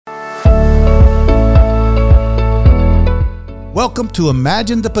Welcome to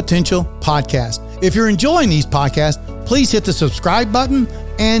Imagine the Potential podcast. If you're enjoying these podcasts, please hit the subscribe button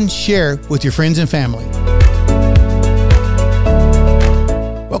and share with your friends and family.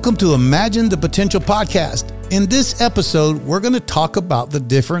 Welcome to Imagine the Potential podcast. In this episode, we're going to talk about the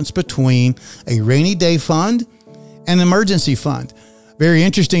difference between a rainy day fund and an emergency fund. Very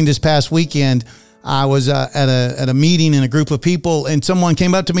interesting. This past weekend, I was at a meeting in a group of people, and someone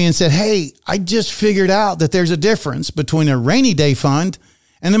came up to me and said, "Hey, I just figured out that there's a difference between a rainy day fund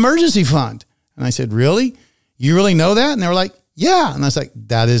and an emergency fund." And I said, "Really? You really know that?" And they were like, "Yeah." And I was like,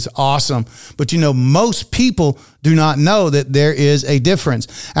 "That is awesome." But most people do not know that there is a difference.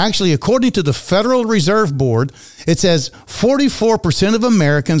 Actually, according to the Federal Reserve Board, it says 44% of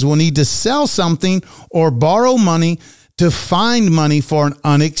Americans will need to sell something or borrow money to find money for an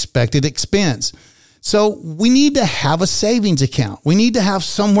unexpected expense. So we need to have a savings account. We need to have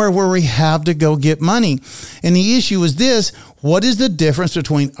somewhere where we have to go get money. And the issue is this: what is the difference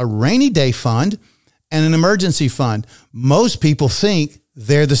between a rainy day fund and an emergency fund? Most people think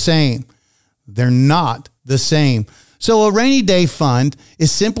they're the same. They're not the same. So a rainy day fund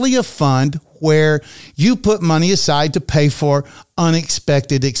is simply a fund where you put money aside to pay for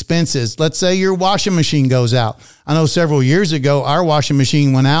unexpected expenses. Let's say your washing machine goes out. I know several years ago, our washing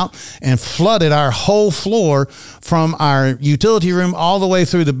machine went out and flooded our whole floor from our utility room all the way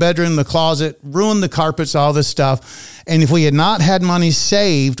through the bedroom, the closet, ruined the carpets, all this stuff. And if we had not had money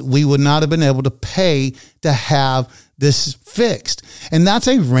saved, we would not have been able to pay to have this fixed. And that's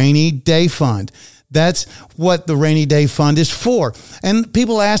a rainy day fund. That's what the rainy day fund is for. And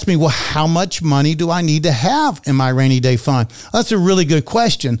people ask me, well, how much money do I need to have in my rainy day fund? That's a really good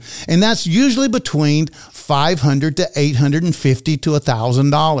question. And that's usually between $500 to $850 to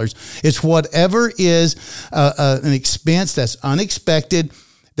 $1,000. It's whatever is an expense that's unexpected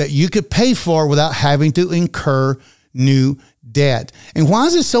that you could pay for without having to incur new debt. And why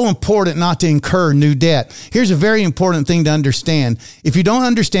is it so important not to incur new debt? Here's a very important thing to understand. If you don't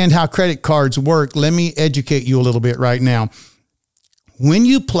understand how credit cards work, let me educate you a little bit right now. When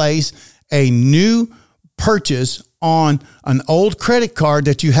you place a new purchase on an old credit card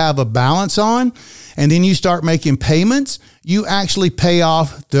that you have a balance on, and then you start making payments, you actually pay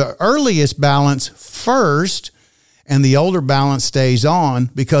off the earliest balance first, and the older balance stays on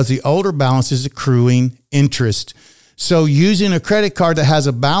because the older balance is accruing interest. So using a credit card that has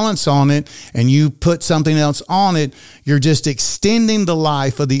a balance on it and you put something else on it, you're just extending the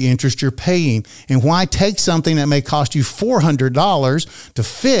life of the interest you're paying. And why take something that may cost you $400 to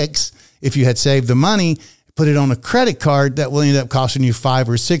fix if you had saved the money, put it on a credit card that will end up costing you $500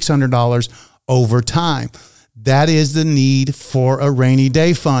 or $600 over time? That is the need for a rainy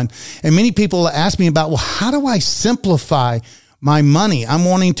day fund. And many people ask me about, well, how do I simplify my money? I'm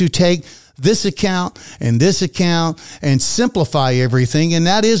wanting to take this account and simplify everything. And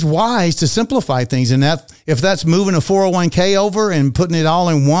that is wise to simplify things. And that if that's moving a 401k over and putting it all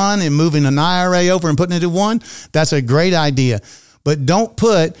in one and moving an IRA over and putting it in one, that's a great idea. But don't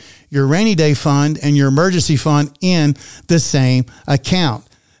put your rainy day fund and your emergency fund in the same account.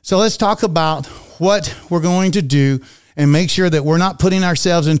 So let's talk about what we're going to do and make sure that we're not putting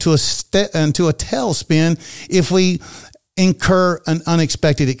ourselves into a tailspin if we incur an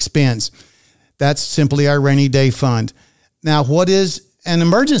unexpected expense. That's simply our rainy day fund. Now, what is an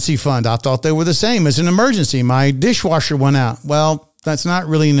emergency fund? I thought they were the same as an emergency. My dishwasher went out. Well, that's not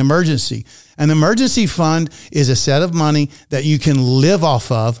really an emergency. An emergency fund is a set of money that you can live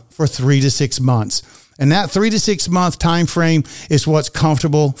off of for 3 to 6 months. And that 3 to 6 month time frame is what's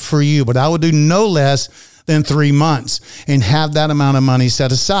comfortable for you. But I would do no less than 3 months and have that amount of money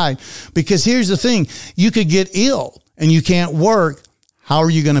set aside. Because here's the thing, you could get ill and you can't work. How are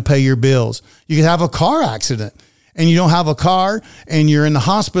you going to pay your bills? You could have a car accident and you don't have a car and you're in the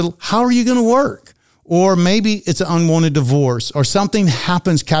hospital. How are you going to work? Or maybe it's an unwanted divorce or something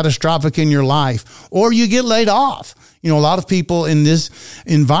happens catastrophic in your life, or you get laid off. A lot of people in this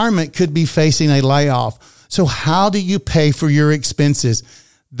environment could be facing a layoff. So how do you pay for your expenses?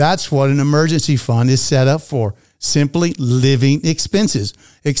 That's what an emergency fund is set up for. Simply living expenses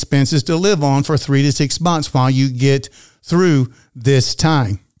to live on for 3 to 6 months while you get through this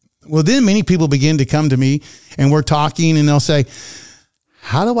time. Well, then many people begin to come to me and we're talking and they'll say,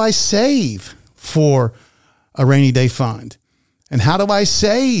 how do I save for a rainy day fund? And how do I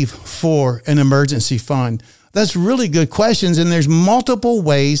save for an emergency fund? That's really good questions. And there's multiple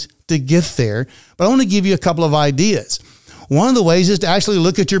ways to get there, but I want to give you a couple of ideas. One of the ways is to actually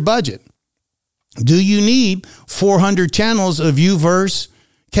look at your budget. Do you need 400 channels of UVerse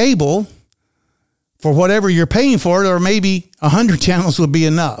cable for whatever you're paying for it, or maybe 100 channels would be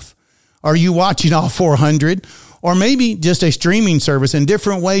enough? Are you watching all 400? or maybe just a streaming service. In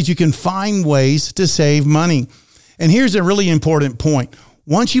different ways, you can find ways to save money. And here's a really important point.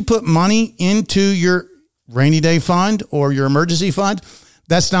 Once you put money into your rainy day fund or your emergency fund,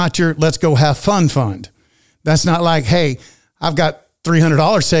 that's not your let's go have fun fund. That's not like, hey, I've got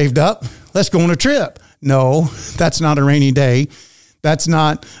 $300 saved up. Let's go on a trip. No, that's not a rainy day. That's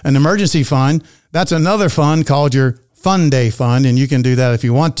not an emergency fund. That's another fund called your fun day fund, and you can do that if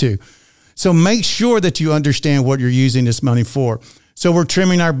you want to. So make sure that you understand what you're using this money for. So we're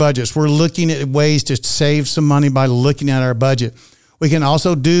trimming our budgets. We're looking at ways to save some money by looking at our budget. We can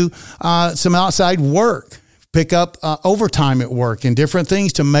also do some outside work, pick up overtime at work and different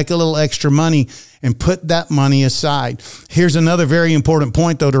things to make a little extra money and put that money aside. Here's another very important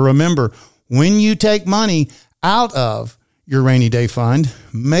point, though, to remember. When you take money out of your rainy day fund,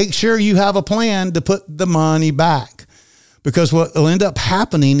 make sure you have a plan to put the money back. Because what will end up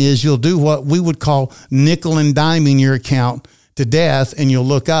happening is you'll do what we would call nickel and diming your account to death, and you'll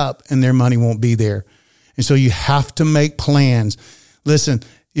look up and their money won't be there. And so you have to make plans. Listen,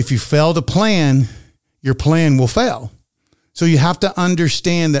 if you fail to plan, your plan will fail. So you have to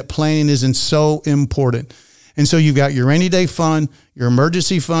understand that planning isn't so important. And so you've got your rainy day fund, your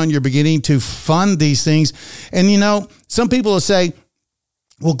emergency fund, you're beginning to fund these things. And you know, some people will say,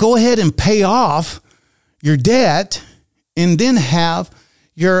 well, go ahead and pay off your debt and then have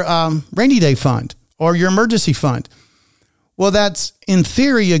your rainy day fund or your emergency fund. Well, that's in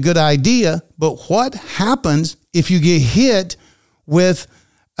theory a good idea, but what happens if you get hit with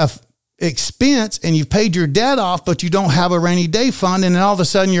a expense and you've paid your debt off, but you don't have a rainy day fund, and then all of a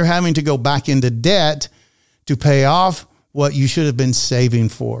sudden you're having to go back into debt to pay off what you should have been saving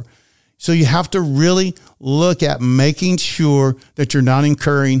for? So you have to really look at making sure that you're not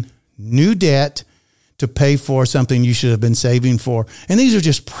incurring new debt to pay for something you should have been saving for. And these are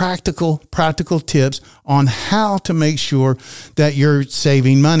just practical tips on how to make sure that you're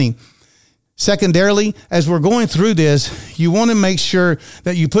saving money. Secondarily, as we're going through this, you want to make sure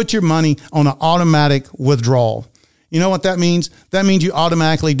that you put your money on an automatic withdrawal. You know what that means? That means you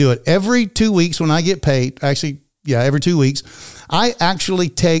automatically do it. Every 2 weeks when I get paid, every 2 weeks, I actually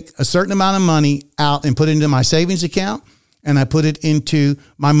take a certain amount of money out and put it into my savings account, and I put it into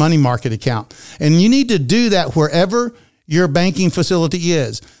my money market account. And you need to do that wherever your banking facility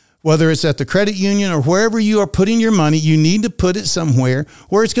is. Whether it's at the credit union or wherever you are putting your money, you need to put it somewhere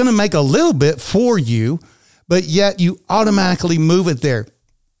where it's going to make a little bit for you, but yet you automatically move it there.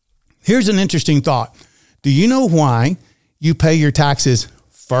 Here's an interesting thought. Do you know why you pay your taxes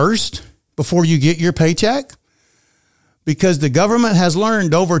first before you get your paycheck? Because the government has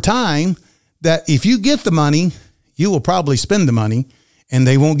learned over time that if you get the money, you will probably spend the money and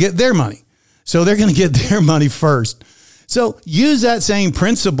they won't get their money. So they're going to get their money first. So use that same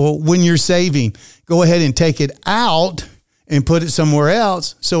principle when you're saving. Go ahead and take it out and put it somewhere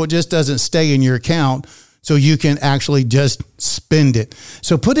else so it just doesn't stay in your account, so you can actually just spend it.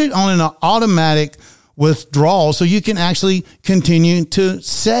 So put it on an automatic withdrawal so you can actually continue to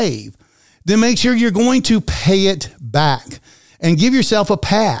save. Then make sure you're going to pay it back and give yourself a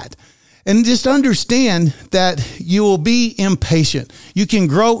pad. And just understand that you will be impatient. You can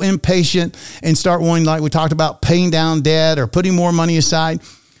grow impatient and start wanting, like we talked about, paying down debt or putting more money aside.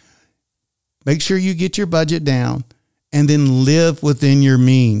 Make sure you get your budget down and then live within your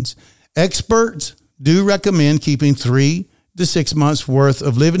means. Experts do recommend keeping 3 to 6 months worth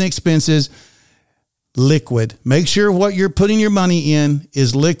of living expenses liquid. Make sure what you're putting your money in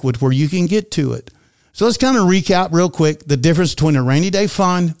is liquid where you can get to it. So let's kind of recap real quick the difference between a rainy day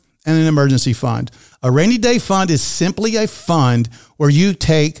fund and an emergency fund. A rainy day fund is simply a fund where you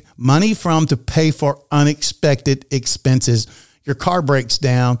take money from to pay for unexpected expenses. Your car breaks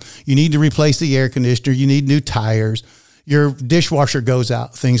down. You need to replace the air conditioner. You need new tires. Your dishwasher goes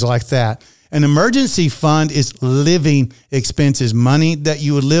out, things like that. An emergency fund is living expenses, money that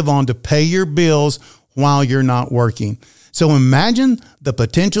you would live on to pay your bills while you're not working. So imagine the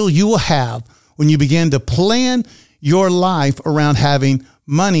potential you will have when you begin to plan your life around having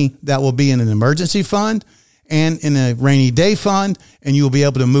money that will be in an emergency fund and in a rainy day fund, and you will be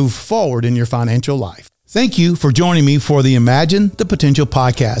able to move forward in your financial life. Thank you for joining me for the Imagine the Potential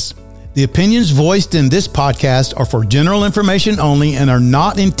podcast. The opinions voiced in this podcast are for general information only and are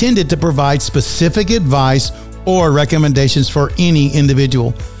not intended to provide specific advice or recommendations for any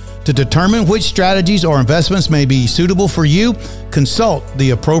individual. To determine which strategies or investments may be suitable for you, consult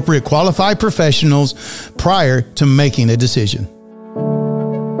the appropriate qualified professionals prior to making a decision.